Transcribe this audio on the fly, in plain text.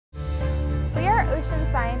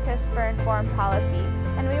scientists for informed policy,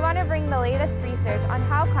 and we want to bring the latest research on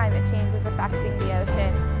how climate change is affecting the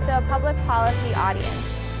ocean to a public policy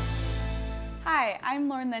audience. Hi, I'm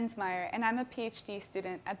Lauren Linsmeyer, and I'm a PhD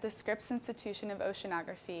student at the Scripps Institution of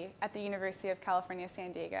Oceanography at the University of California,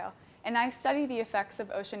 San Diego, and I study the effects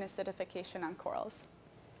of ocean acidification on corals.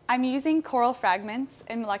 I'm using coral fragments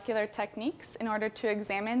and molecular techniques in order to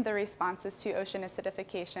examine the responses to ocean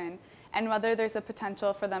acidification and whether there's a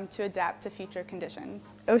potential for them to adapt to future conditions.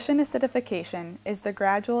 Ocean acidification is the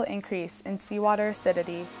gradual increase in seawater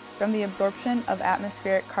acidity from the absorption of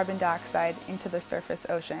atmospheric carbon dioxide into the surface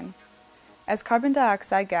ocean. As carbon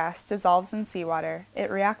dioxide gas dissolves in seawater,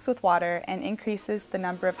 it reacts with water and increases the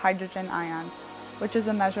number of hydrogen ions, which is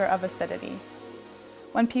a measure of acidity.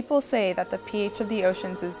 When people say that the pH of the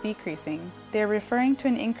oceans is decreasing, they are referring to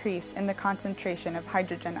an increase in the concentration of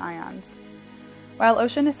hydrogen ions. While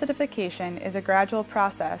ocean acidification is a gradual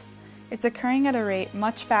process, it's occurring at a rate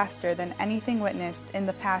much faster than anything witnessed in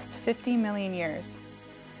the past 50 million years.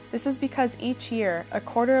 This is because each year, a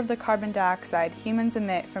quarter of the carbon dioxide humans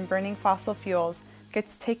emit from burning fossil fuels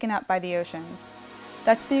gets taken up by the oceans.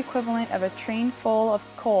 That's the equivalent of a train full of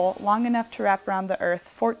coal long enough to wrap around the Earth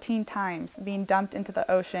 14 times being dumped into the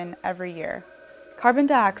ocean every year. Carbon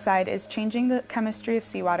dioxide is changing the chemistry of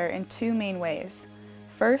seawater in two main ways.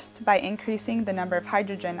 First, by increasing the number of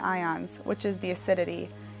hydrogen ions, which is the acidity,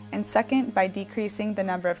 and second, by decreasing the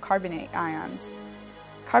number of carbonate ions.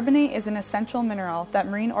 Carbonate is an essential mineral that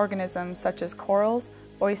marine organisms such as corals,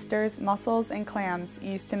 oysters, mussels, and clams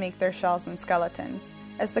use to make their shells and skeletons.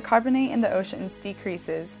 As the carbonate in the oceans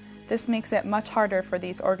decreases, this makes it much harder for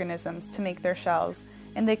these organisms to make their shells,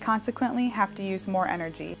 and they consequently have to use more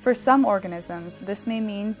energy. For some organisms, this may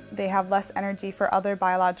mean they have less energy for other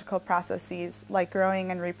biological processes like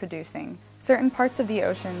growing and reproducing. Certain parts of the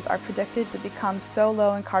oceans are predicted to become so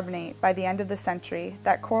low in carbonate by the end of the century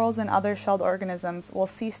that corals and other shelled organisms will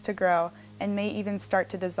cease to grow and may even start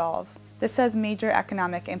to dissolve. This has major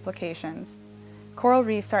economic implications. Coral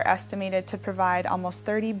reefs are estimated to provide almost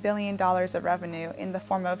 $30 billion of revenue in the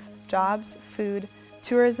form of jobs, food,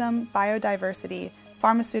 tourism, biodiversity,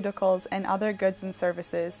 pharmaceuticals, and other goods and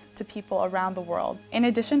services to people around the world. In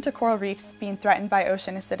addition to coral reefs being threatened by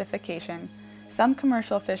ocean acidification, some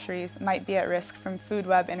commercial fisheries might be at risk from food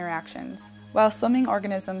web interactions. While swimming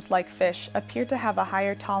organisms like fish appear to have a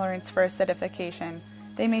higher tolerance for acidification,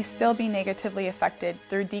 they may still be negatively affected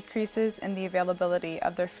through decreases in the availability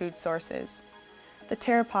of their food sources. The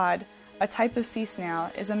pteropod, a type of sea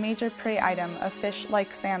snail, is a major prey item of fish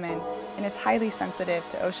like salmon and is highly sensitive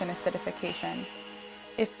to ocean acidification.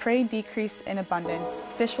 If prey decrease in abundance,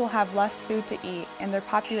 fish will have less food to eat and their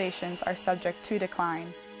populations are subject to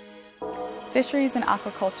decline. Fisheries and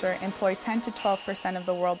aquaculture employ 10 to 12% of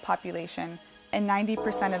the world population, and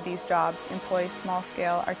 90% of these jobs employ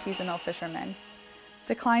small-scale artisanal fishermen.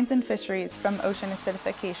 Declines in fisheries from ocean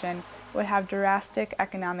acidification would have drastic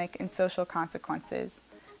economic and social consequences.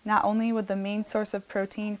 Not only would the main source of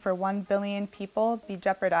protein for 1 billion people be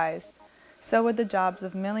jeopardized, so would the jobs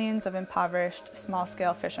of millions of impoverished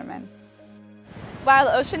small-scale fishermen. While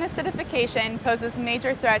ocean acidification poses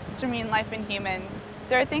major threats to marine life and humans,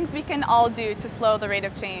 there are things we can all do to slow the rate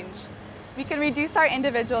of change. We can reduce our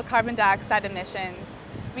individual carbon dioxide emissions.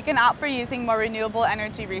 We can opt for using more renewable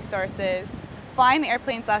energy resources, fly in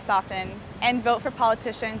airplanes less often, and vote for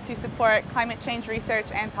politicians who support climate change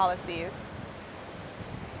research and policies.